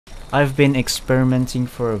I've been experimenting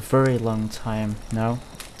for a very long time now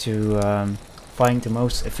to find the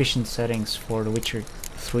most efficient settings for The Witcher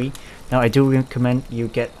 3. Now I do recommend you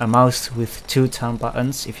get a mouse with 2 thumb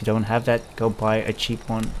buttons. If you don't have that, go buy a cheap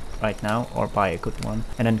one right now or buy a good one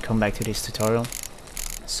and then come back to this tutorial.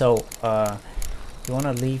 So you want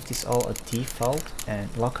to leave this all at default,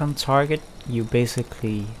 and lock on target, you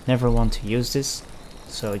basically never want to use this,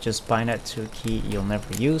 so just bind that to a key you'll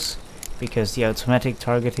never use, because the automatic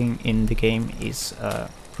targeting in the game is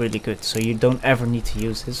really good, so you don't ever need to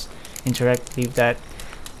use this. Interact, leave that.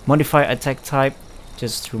 Modify attack type,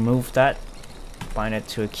 just remove that, bind it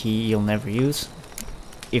to a key you'll never use.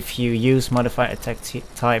 If you use modify attack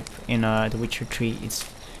type in The Witcher 3, it's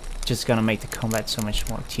just gonna make the combat so much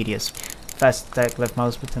more tedious. Fast attack, left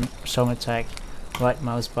mouse button, strong attack, right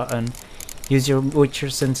mouse button. Use your Witcher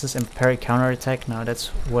senses and parry counter attack. Now that's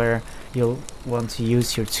where you'll want to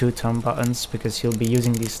use your 2 thumb buttons, because you'll be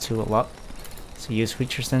using these two a lot. So use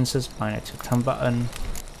Witcher senses, bind it to thumb button.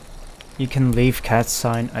 You can leave cat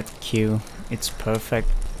sign at Q, it's perfect.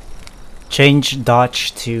 Change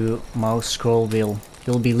dodge to mouse scroll wheel.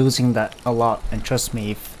 You'll be losing that a lot, and trust me,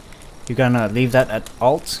 if you're gonna leave that at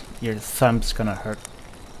alt, your thumb's gonna hurt.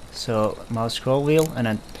 So mouse scroll wheel, and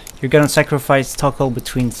then you're gonna sacrifice toggle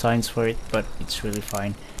between signs for it, but it's really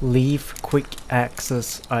fine. Leave quick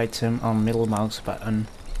access item on middle mouse button.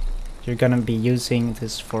 You're gonna be using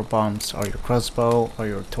this for bombs or your crossbow or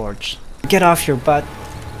your torch. Get off your butt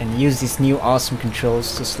and use these new awesome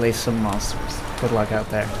controls to slay some monsters. Good luck out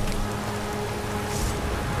there.